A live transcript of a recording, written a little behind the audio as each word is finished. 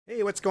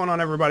Hey, what's going on,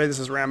 everybody? This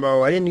is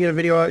Rambo. I didn't get a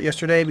video out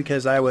yesterday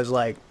because I was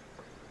like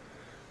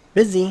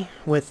busy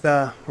with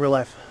real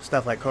life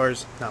stuff like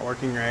cars not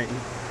working right.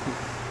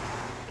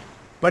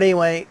 But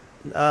anyway,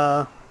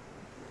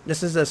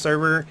 this is a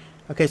server.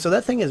 Okay, so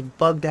that thing is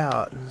bugged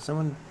out.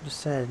 Someone just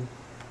said,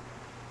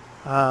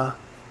 yeah.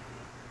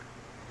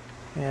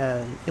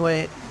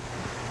 Anyway,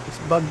 it's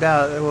bugged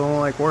out. It won't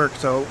like work.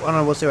 So I don't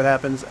know. We'll see what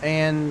happens.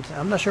 And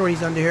I'm not sure what he's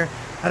done to here.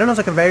 I don't know if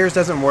the conveyors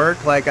doesn't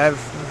work. Like I've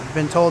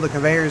been told the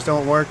conveyors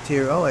don't work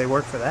to. Oh, they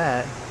work for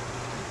that.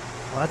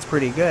 Well, that's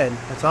pretty good.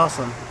 That's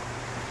awesome.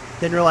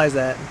 Didn't realize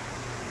that.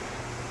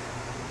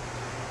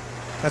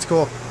 That's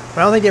cool. But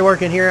I don't think they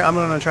work in here. I'm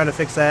gonna try to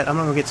fix that. I'm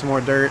gonna go get some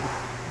more dirt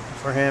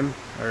for him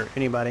or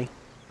anybody.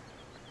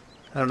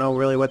 I don't know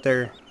really what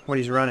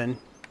he's running.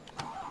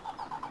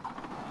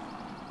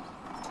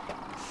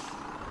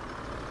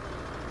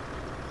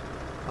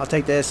 I'll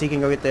take this. He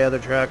can go get the other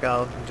truck.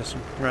 I'll just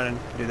run and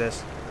do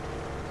this.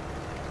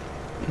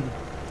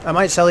 I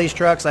might sell these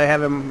trucks. I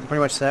have them pretty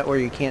much set where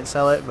you can't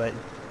sell it, but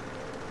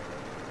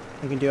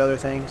you can do other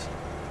things.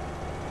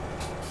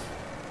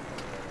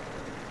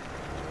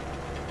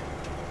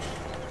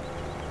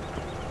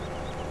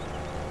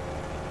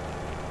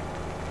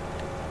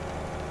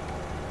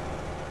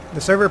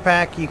 The server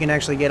pack you can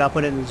actually get. I'll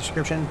put it in the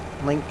description.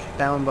 Link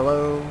down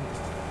below.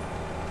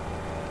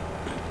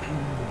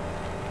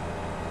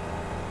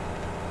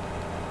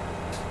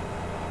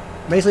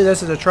 Basically,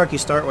 this is a truck you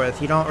start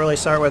with. You don't really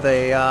start with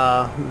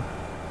a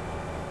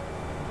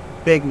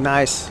big,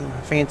 nice,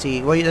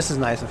 fancy... Well, this is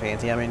nice and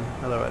fancy. I mean,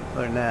 other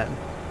than that.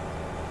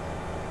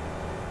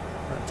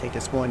 I'll take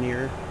this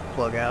 1-year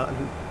plug out.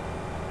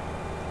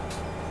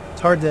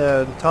 It's hard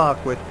to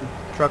talk with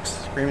trucks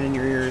screaming in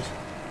your ears.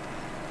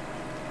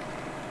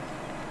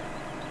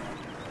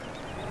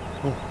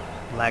 Oh,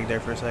 lagged there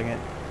for a second.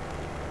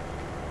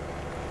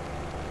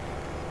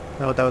 I don't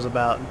know what that was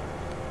about.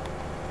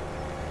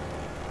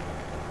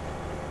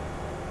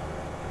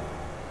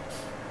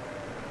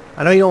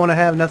 I know you don't want to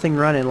have nothing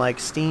running like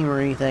Steam or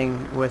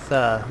anything with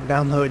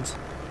downloads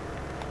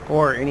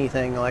or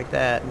anything like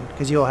that,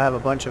 because you'll have a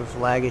bunch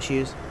of lag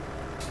issues.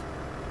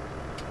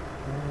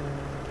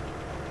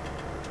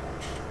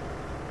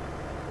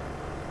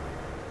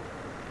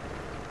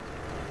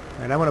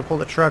 And I'm going to pull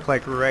the truck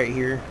like right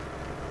here.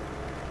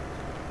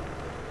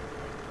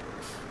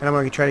 And I'm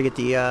going to try to get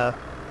the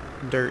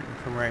dirt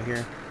from right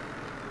here.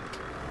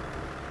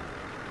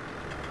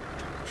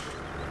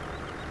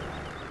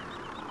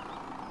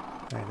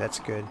 Alright, that's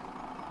good.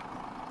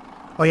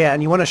 Oh yeah,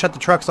 and you want to shut the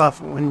trucks off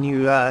when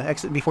you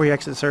before you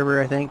exit the server,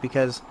 I think,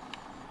 because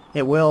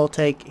it will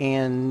take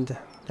and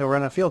they'll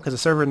run out of fuel because the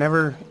server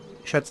never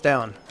shuts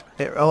down.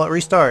 It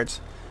restarts.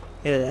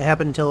 It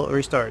happened until it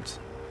restarts.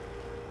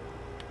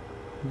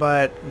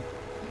 But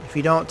if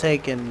you don't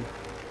take and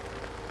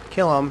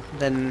kill them,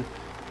 then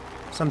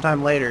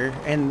sometime later,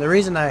 and the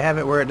reason I have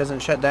it where it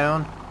doesn't shut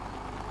down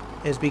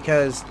is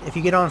because if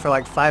you get on for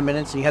like 5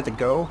 minutes and you have to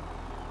go,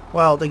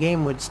 well, the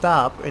game would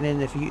stop, and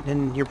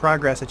then your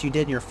progress that you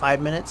did in your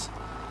 5 minutes,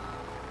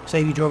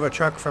 say you drove a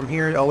truck from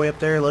here all the way up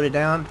there, loaded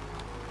down,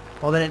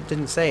 well then it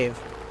didn't save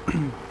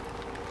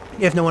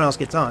if no one else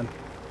gets on.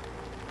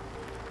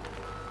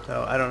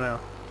 So I don't know.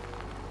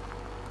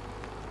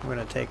 I'm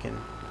gonna take and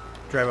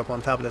drive up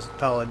on top of this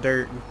pile of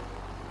dirt. And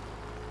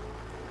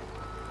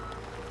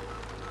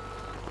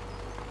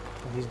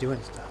he's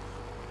doing stuff.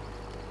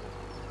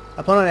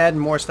 I plan on adding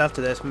more stuff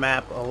to this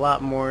map, a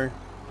lot more.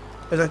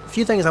 There's a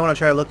few things I want to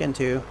try to look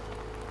into,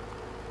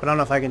 but I don't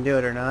know if I can do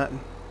it or not.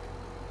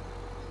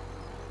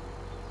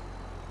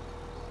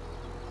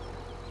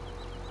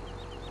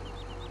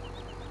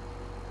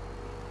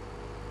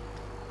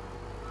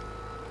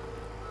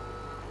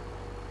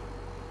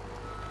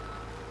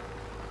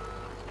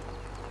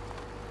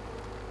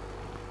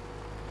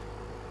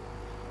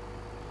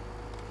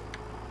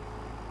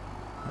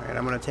 Alright,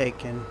 I'm going to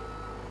take and...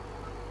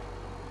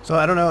 So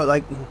I don't know,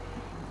 like...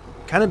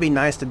 kind of be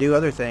nice to do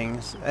other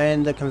things,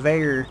 and the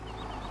conveyor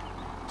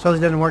so it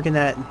doesn't work in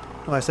that.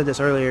 Well, I said this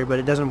earlier, but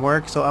it doesn't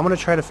work, so I'm gonna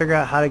try to figure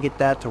out how to get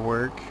that to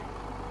work.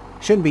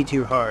 Shouldn't be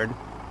too hard.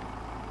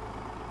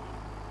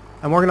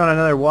 I'm working on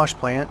another wash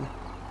plant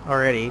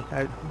already.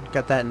 I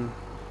got that in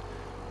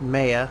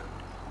Maya.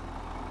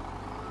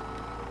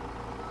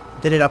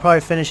 I'll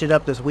probably finish it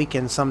up this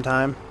weekend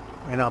sometime,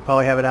 and I'll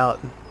probably have it out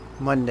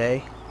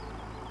Monday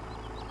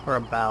or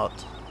about,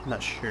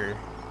 not sure.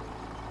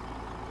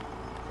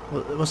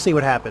 We'll see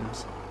what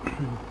happens.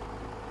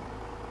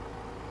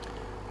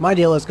 My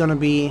deal is going to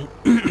be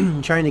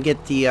trying to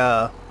get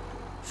the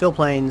fill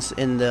planes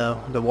in the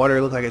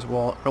water look like it's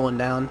rolling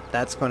down.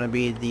 That's going to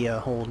be the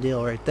whole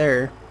deal right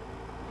there.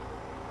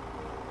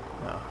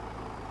 Oh.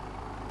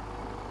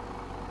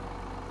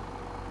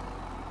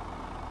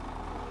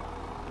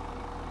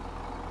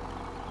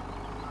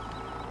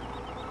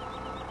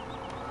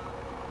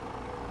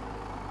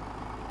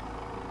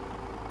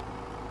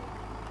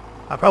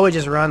 I'll probably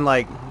just run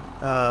like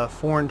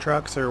foreign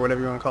trucks or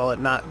whatever you want to call it,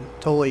 not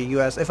totally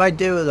US. If I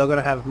do, they're going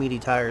to have meaty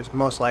tires,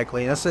 most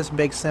likely. That's just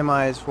big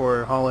semis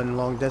for hauling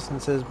long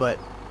distances, but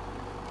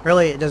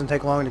Really, it doesn't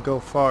take long to go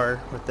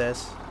far with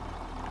this,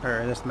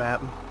 or this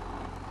map.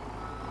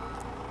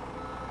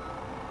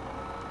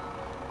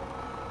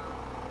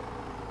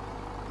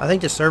 I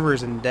think the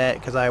server's in debt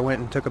because I went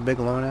and took a big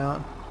loan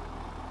out.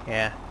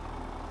 Yeah.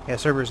 Yeah,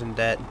 server's in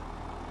debt.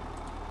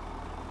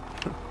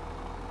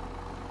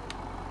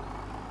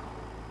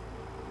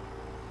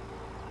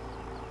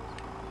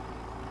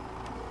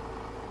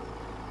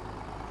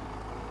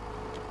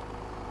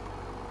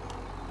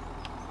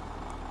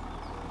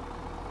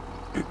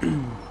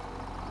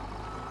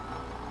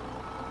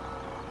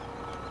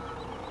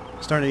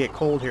 Starting to get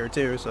cold here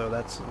too, so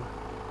that's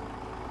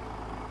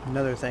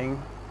another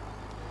thing.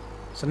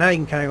 So now you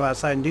can kind of go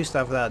outside and do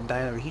stuff without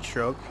dying of a heat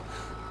stroke.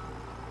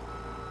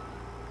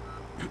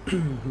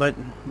 But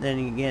then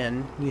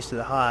again, used to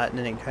the hot, and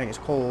then it kind of gets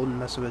cold and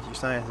messes with your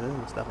sinuses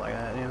and stuff like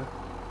that, you know.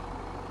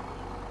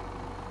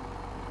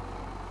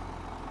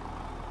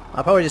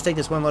 I'll probably just take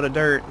this one load of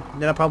dirt,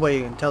 then I'll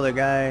probably tell the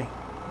guy,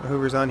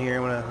 whoever's on here, I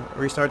want to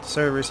restart the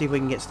server, see if we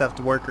can get stuff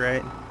to work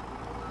right.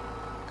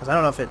 Because I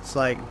don't know if it's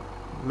like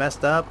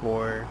messed up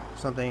or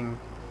something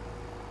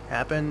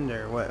happened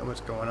or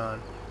what's going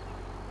on.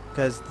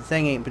 Because the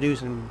thing ain't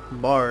producing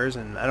bars,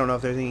 and I don't know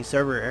if there's any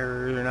server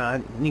errors or not.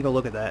 I need to go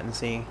look at that and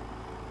see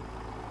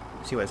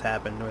what's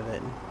happened with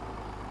it.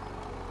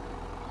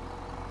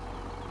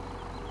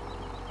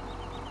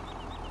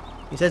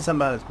 He said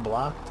something about it's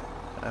blocked.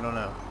 I don't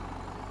know.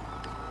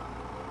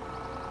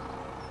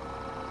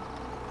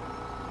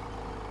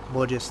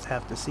 We'll just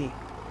have to see.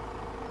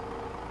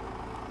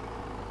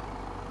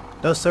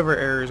 Those server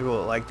errors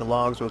will, like the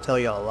logs, will tell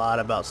you a lot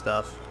about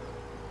stuff.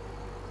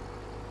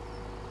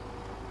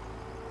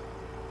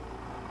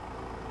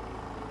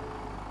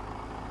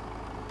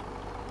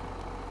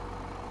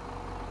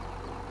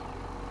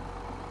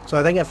 So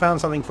I think I found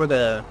something for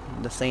the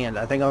sand.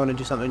 I think I'm gonna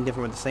do something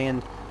different with the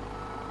sand.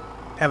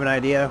 Have an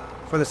idea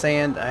for the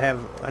sand. I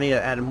need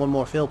to add one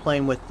more fill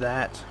plane with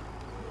that,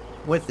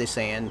 with the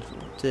sand,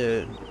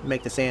 to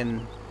make the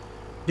sand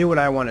do what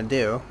I want to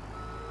do.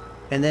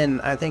 And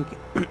then I think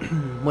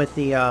with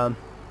the then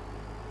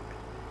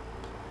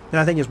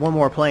I think there's one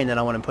more plane that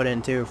I want to put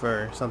in too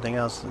for something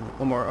else.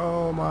 One more.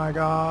 Oh my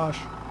gosh.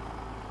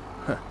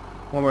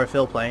 One more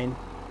fill plane.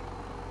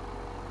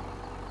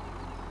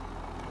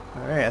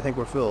 Alright, I think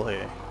we're full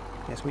here.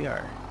 Yes, we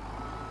are.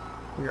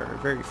 We are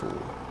very full.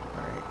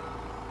 Alright.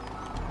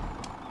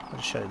 I'll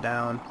just shut it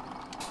down.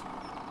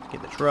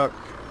 Get the truck.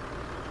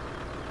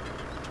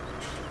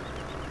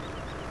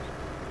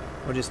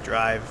 We'll just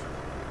drive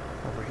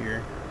over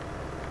here.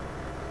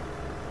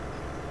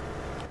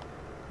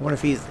 I wonder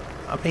if he's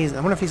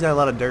got a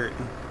lot of dirt.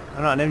 I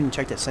don't know, I never even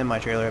checked that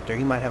semi-trailer up there.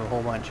 He might have a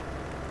whole bunch.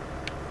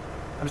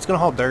 I'm just gonna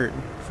haul dirt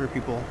for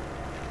people.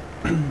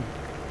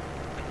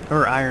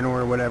 Or iron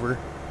ore or whatever.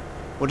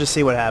 We'll just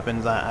see what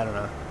happens. I don't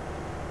know.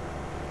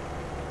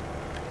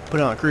 Put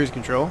it on cruise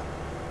control.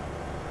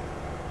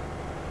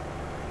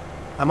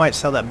 I might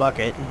sell that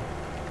bucket.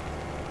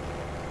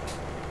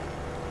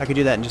 I could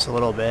do that in just a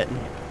little bit.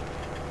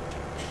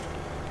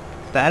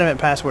 The adamant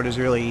password is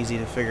really easy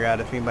to figure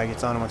out if anybody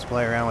gets on and wants to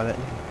play around with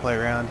it. Play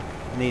around.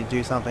 I need to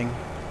do something.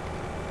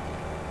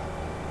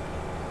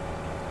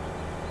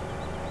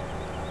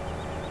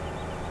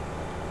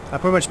 I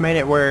pretty much made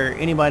it where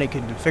anybody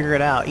could figure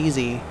it out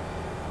easy,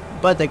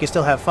 but they could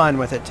still have fun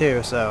with it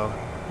too, so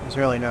there's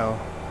really no...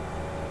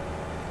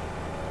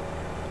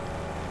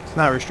 It's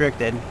not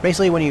restricted.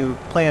 Basically when you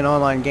play an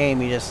online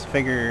game, you just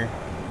figure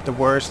the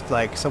worst,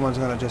 like someone's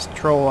gonna just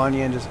troll on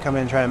you and just come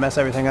in and try to mess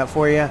everything up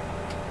for you.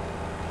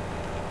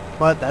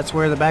 But that's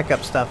where the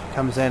backup stuff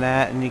comes in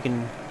at, and you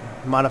can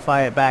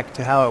modify it back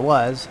to how it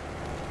was.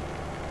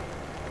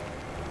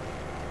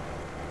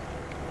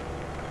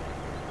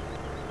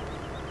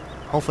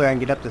 Hopefully I can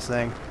get up this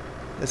thing.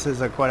 This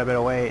is quite a bit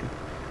of weight.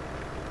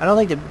 I don't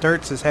think the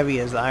dirt's as heavy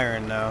as the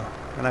iron though.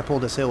 And I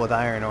pulled this hill with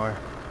iron ore.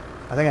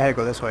 I think I had to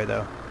go this way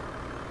though.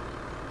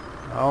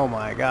 Oh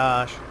my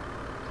gosh.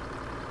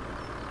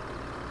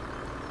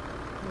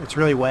 It's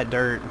really wet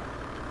dirt.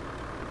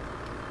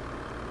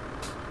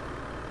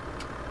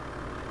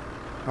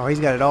 Oh,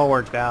 he's got it all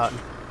worked out.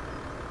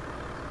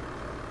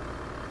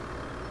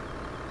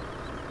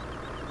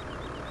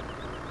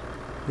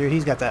 Dude,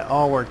 he's got that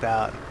all worked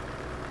out.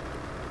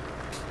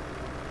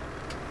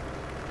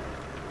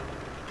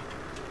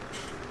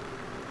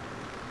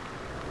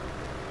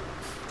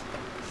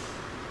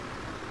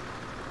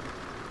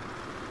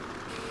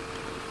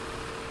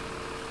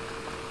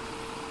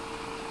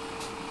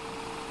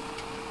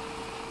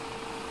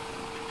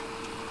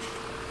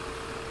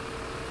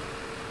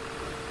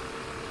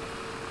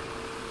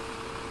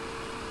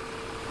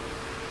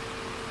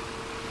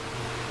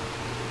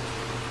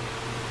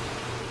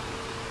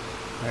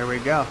 There we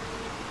go.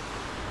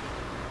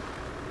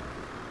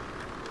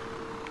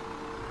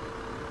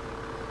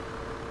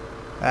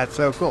 That's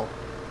so cool.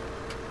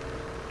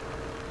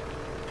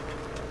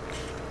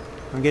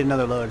 I'll get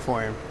another load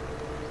for him.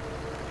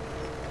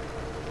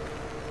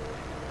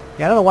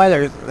 Yeah, I don't know why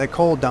there's the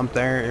coal dump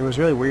there. It was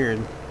really weird.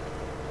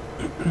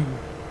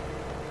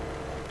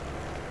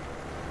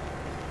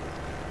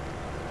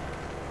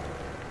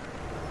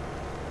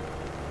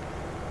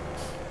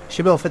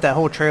 Should be able to fit that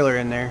whole trailer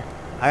in there.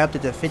 I upped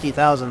it to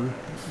 50,000.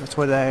 That's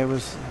what I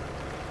was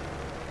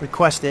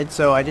requested,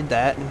 so I did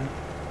that.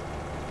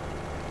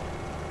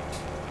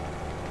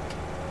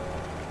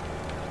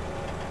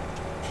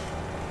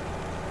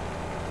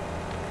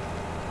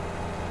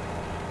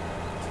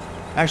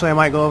 Actually, I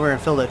might go over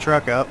and fill the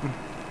truck up.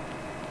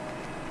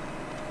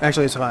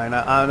 Actually, it's fine.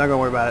 I'm not going to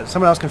worry about it.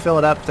 Someone else can fill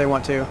it up if they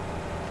want to.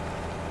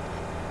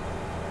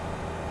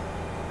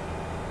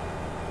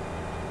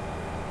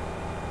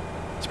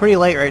 It's pretty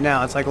late right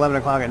now. It's like 11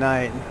 o'clock at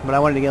night. But I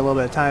wanted to get a little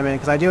bit of time in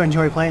because I do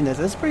enjoy playing this.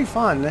 It's pretty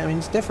fun. I mean,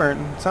 it's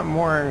different. It's something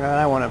more that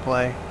I want to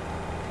play.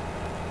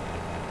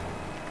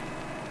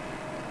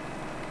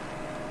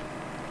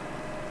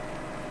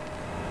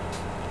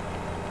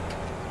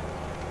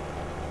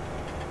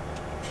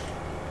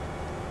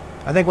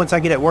 I think once I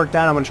get it worked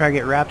out, I'm going to try to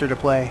get Raptor to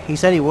play. He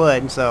said he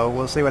would, so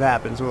we'll see what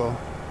happens. I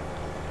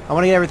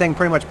want to get everything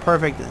pretty much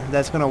perfect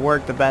that's going to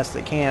work the best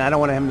it can. I don't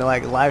want him to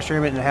like live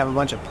stream it and have a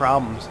bunch of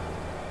problems.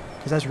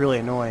 Because that's really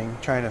annoying,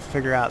 trying to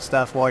figure out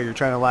stuff while you're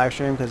trying to live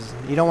stream, because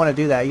you don't want to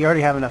do that. You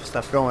already have enough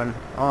stuff going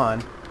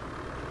on.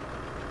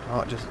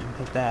 Oh, just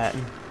hit that.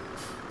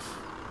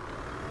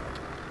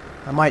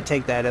 I might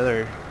take that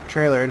other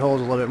trailer. It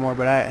holds a little bit more,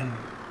 but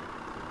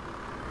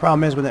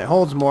problem is when it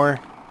holds more,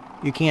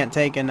 you can't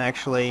take and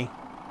actually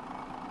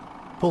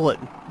pull it.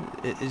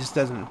 It just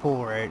doesn't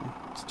pull right.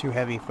 It's too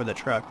heavy for the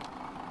truck.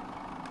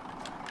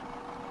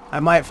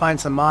 I might find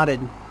some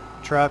modded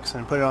trucks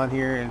and put it on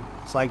here, and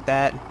it's like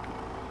that.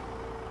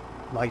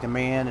 Like the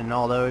Man and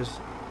all those.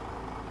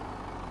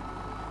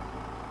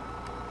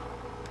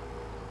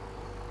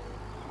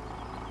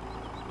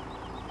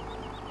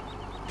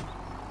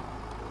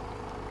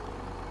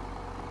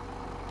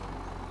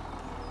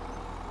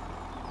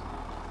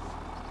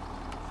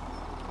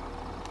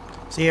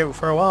 See,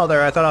 for a while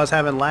there, I thought I was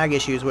having lag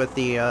issues with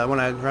the when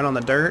I run on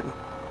the dirt,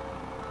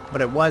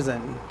 but it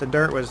wasn't. The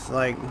dirt was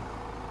like,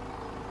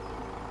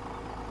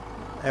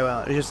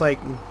 well, it's just like,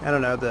 I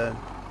don't know,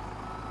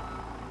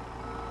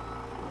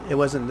 it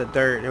wasn't the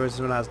dirt. It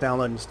was when I was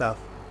downloading stuff.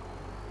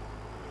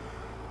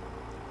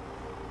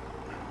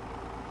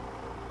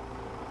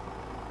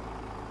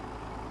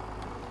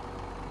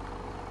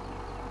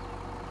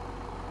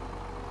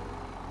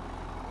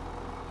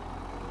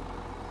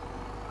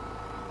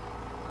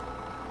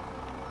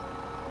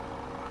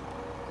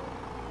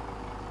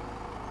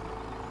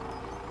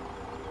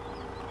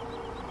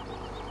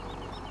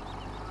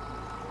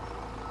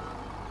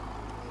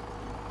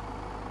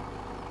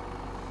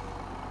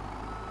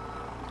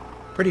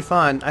 Pretty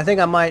fun. I think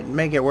I might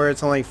make it where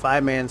it's only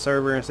 5-man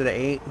server instead of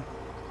 8.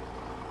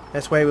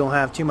 This way we won't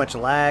have too much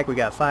lag. We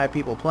got 5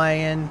 people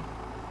playing,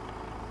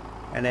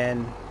 and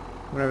then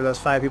whenever those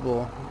 5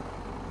 people,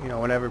 you know,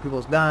 whenever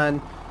people's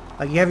done,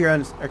 like you have your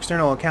own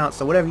external account,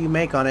 so whatever you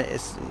make on it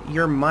is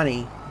your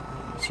money.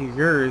 It's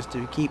yours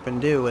to keep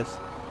and do with.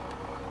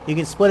 You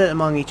can split it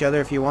among each other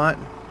if you want,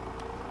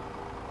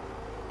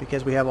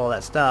 because we have all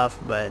that stuff,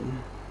 but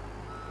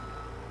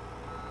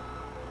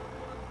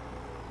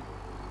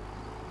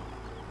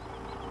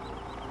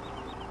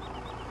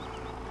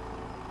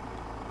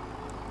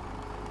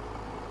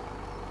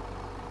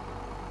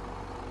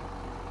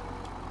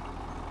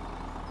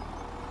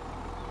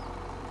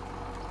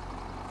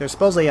there's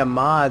supposedly a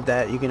mod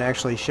that you can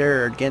actually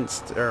share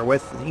against or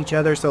with each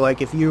other. So like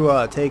if you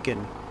take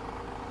and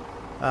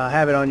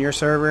have it on your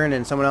server and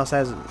then someone else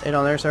has it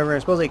on their server,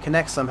 and supposedly it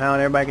connects somehow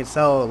and everybody can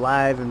sell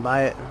live and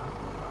buy it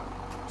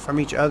from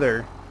each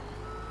other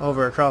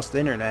over across the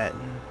internet.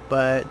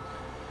 But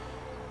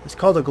it's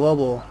called a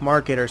global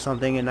market or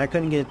something, and I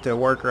couldn't get it to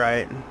work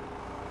right.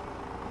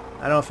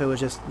 I don't know if it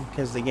was just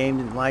because the game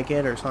didn't like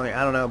it or something.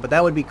 I don't know, but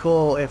that would be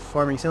cool if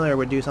Farming Simulator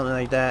would do something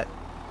like that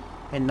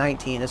in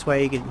 19. This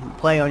way you could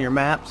play on your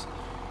maps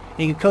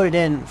and you could code it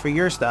in for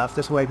your stuff.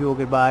 This way people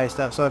could buy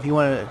stuff. So if you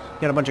want to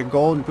get a bunch of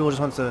gold and people just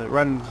want to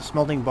run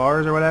smelting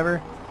bars or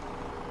whatever,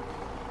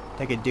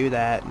 they could do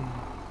that.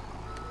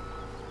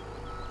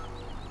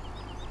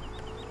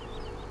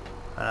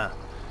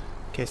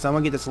 Okay, so I'm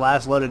gonna get this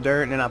last load of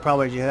dirt and then I'll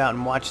probably just head out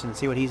and watch and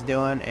see what he's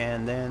doing,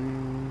 and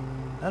then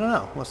I don't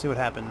know, we'll see what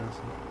happens.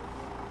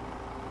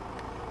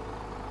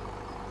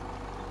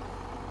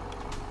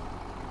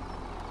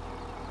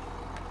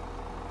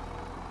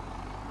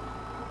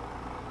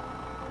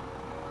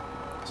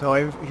 So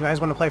if you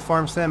guys want to play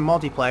Farm Sim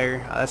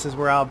multiplayer, this is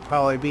where I'll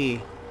probably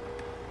be.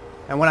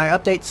 And when I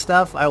update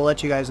stuff, I will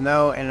let you guys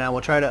know, and I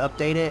will try to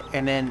update it.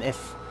 And then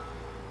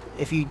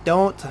if you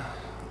don't,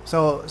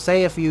 so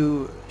say if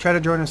you try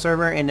to join a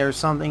server and there's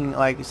something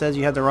like it says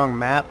you have the wrong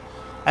map,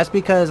 that's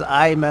because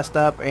I messed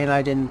up and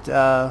I didn't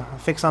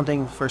fix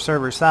something for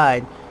server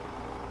side,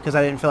 because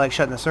I didn't feel like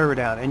shutting the server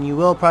down. And you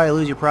will probably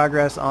lose your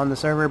progress on the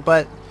server,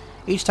 but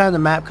each time the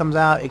map comes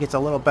out, it gets a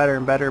little better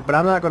and better. But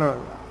I'm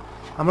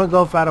gonna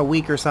go for about a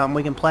week or something.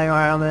 We can play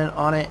around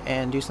on it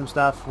and do some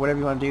stuff, whatever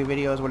you want to do,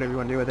 videos, whatever you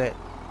want to do with it.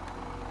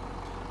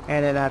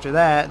 And then after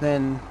that,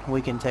 then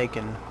we can take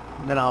and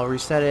then I'll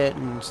reset it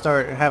and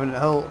start having a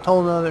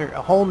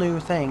whole new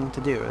thing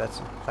to do. That's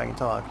if I can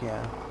talk.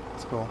 Yeah,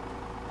 that's cool.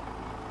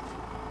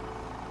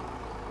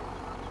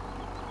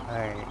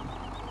 Alright.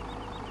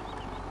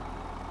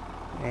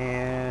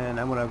 And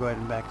I'm going to go ahead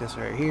and back this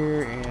right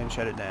here and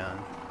shut it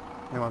down.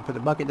 I want to put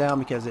the bucket down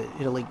because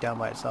it'll leak down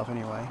by itself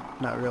anyway.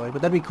 Not really,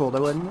 but that'd be cool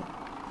though, wouldn't it?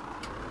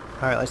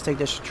 Alright, let's take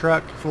this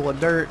truck full of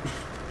dirt.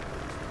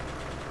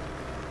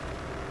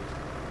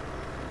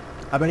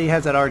 I bet he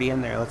has that already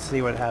in there. Let's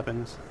see what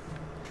happens.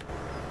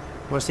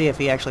 We'll see if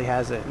he actually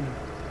has it.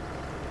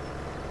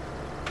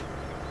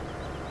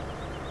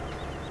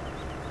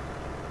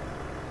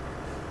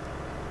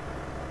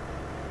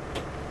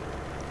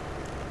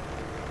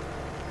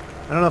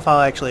 I don't know if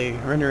I'll actually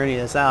render any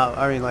of this out.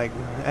 I mean, like,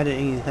 edit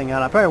anything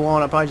out. I probably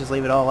won't. I'll probably just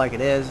leave it all like it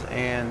is,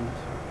 and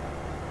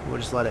we'll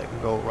just let it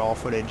go raw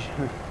footage.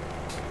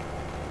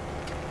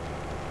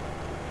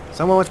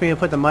 Someone wants me to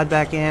put the mud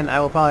back in.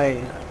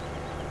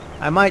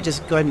 I might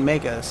just go ahead and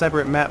make a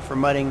separate map for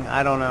mudding.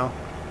 I don't know.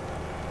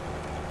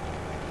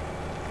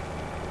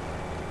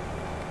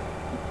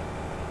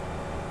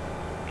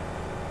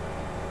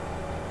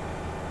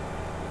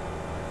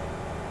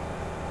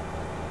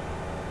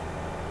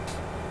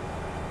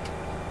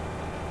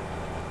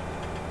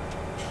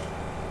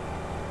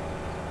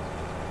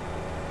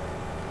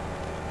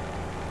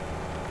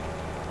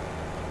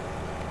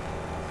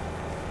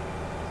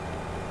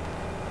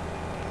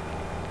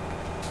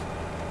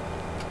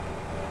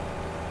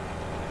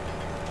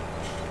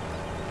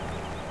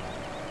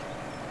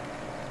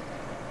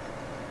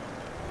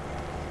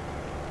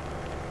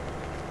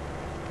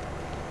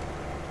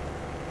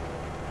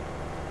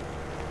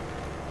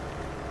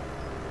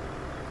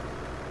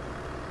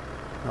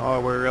 Oh,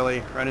 we're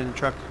really running the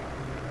truck.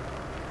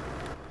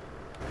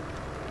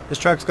 This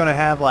truck's gonna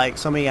have like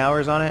so many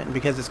hours on it,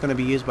 because it's gonna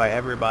be used by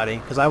everybody.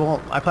 Because I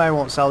probably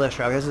won't sell this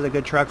truck. This is a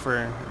good truck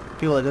for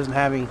people that doesn't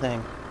have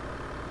anything.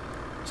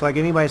 So like, if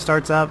anybody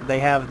starts up, they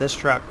have this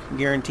truck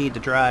guaranteed to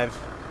drive.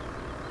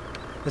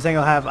 This thing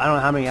will have, I don't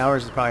know how many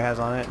hours it probably has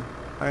on it.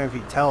 I don't know if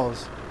he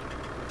tells.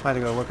 I'll have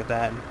to go look at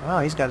that.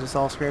 Wow, he's got this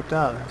all scraped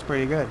out. That's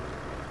pretty good.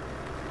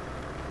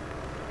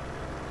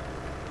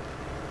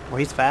 Well,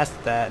 he's fast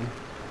at that.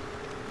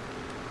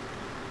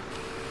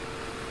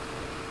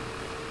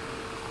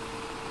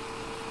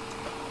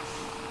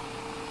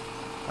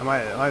 I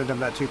might have done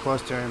that too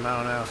close to him. I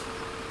don't know.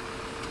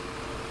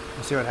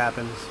 We'll see what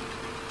happens.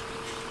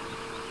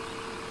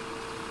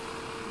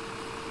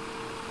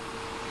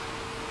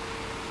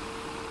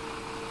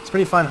 It's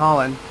pretty fun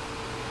hauling.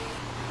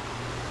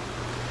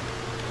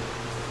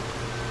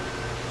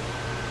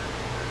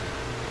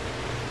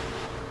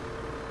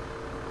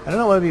 I don't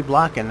know what would be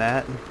blocking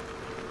that.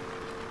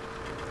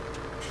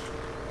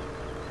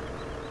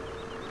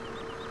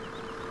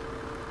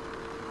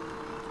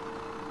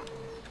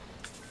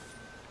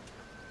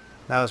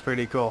 That was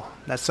pretty cool.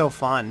 That's so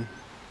fun.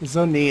 It's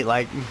so neat,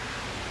 like... I'm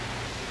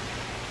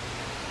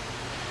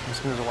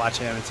just gonna watch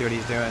him and see what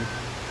he's doing.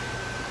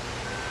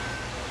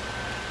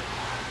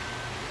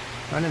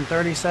 Running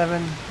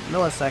 37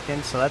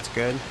 milliseconds, so that's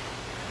good.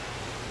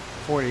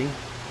 40.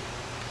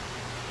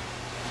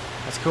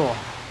 That's cool.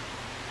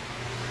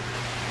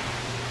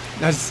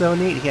 That's so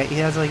neat. He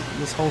has like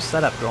this whole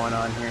setup going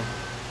on here.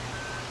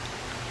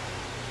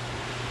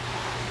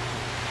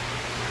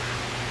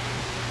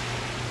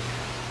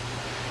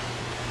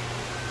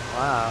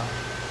 Wow.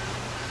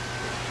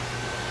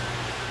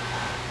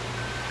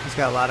 He's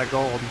got a lot of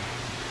gold.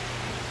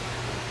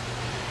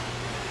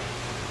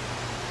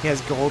 He has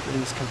gold in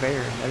his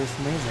conveyor. That is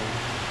amazing.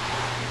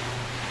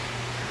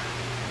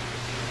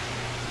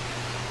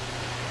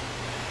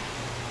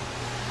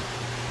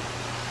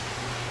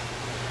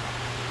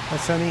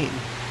 That's so neat.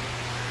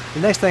 The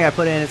next thing I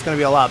put in, it's going to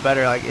be a lot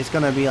better. Like, it's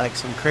going to be like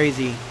some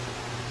crazy...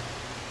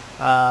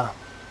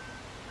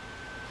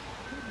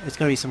 it's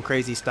going to be some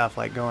crazy stuff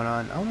like going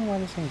on. I don't know why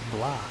this thing's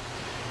blocked.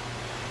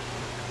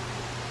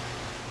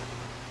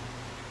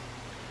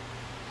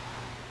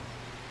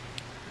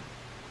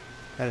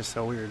 That is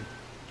so weird.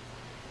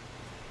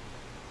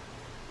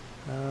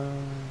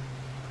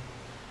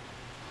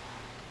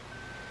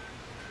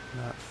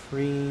 Not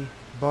free.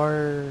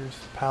 Bars,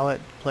 pallet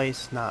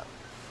place, not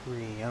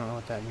free. I don't know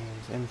what that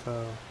means.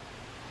 Info,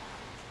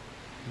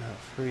 not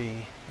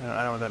free. I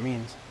don't know what that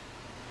means.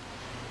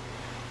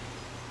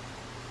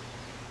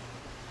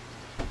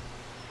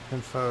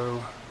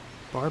 Info,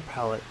 bar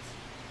pallet,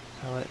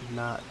 pallet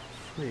not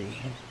free.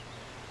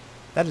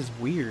 That is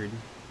weird.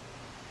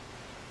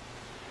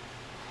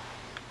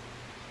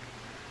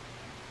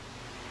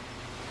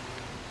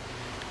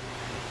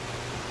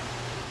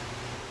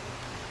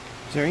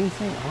 Is there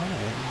anything on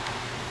it?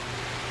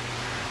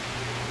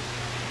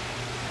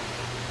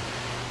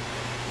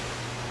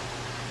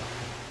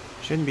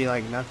 Shouldn't be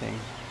like nothing.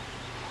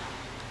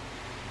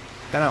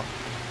 Don't know.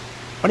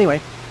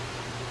 Anyway,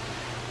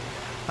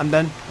 I'm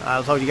done.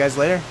 I'll talk to you guys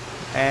later,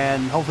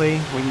 and hopefully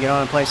we can get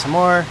on and play some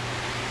more,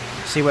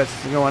 see what's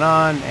going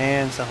on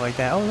and stuff like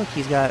that. Oh look,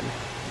 he's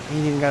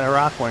even got a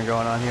rock one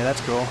going on here.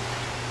 That's cool.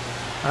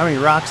 How many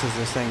rocks has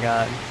this thing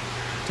got?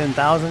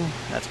 10,000?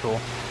 That's cool.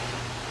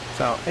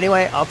 So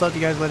anyway, I'll talk to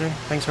you guys later.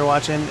 Thanks for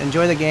watching.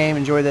 Enjoy the game.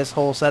 Enjoy this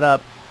whole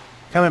setup.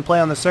 Come and play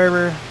on the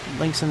server.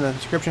 links in the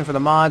description for the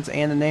mods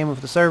and the name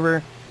of the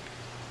server.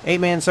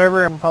 8-man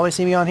server. You'll probably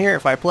see me on here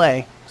if I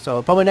play.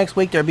 So probably next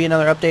week there'll be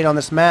another update on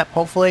this map,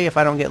 hopefully, if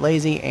I don't get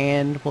lazy,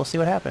 and we'll see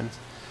what happens.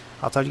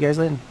 I'll talk to you guys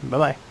later.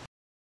 Bye-bye.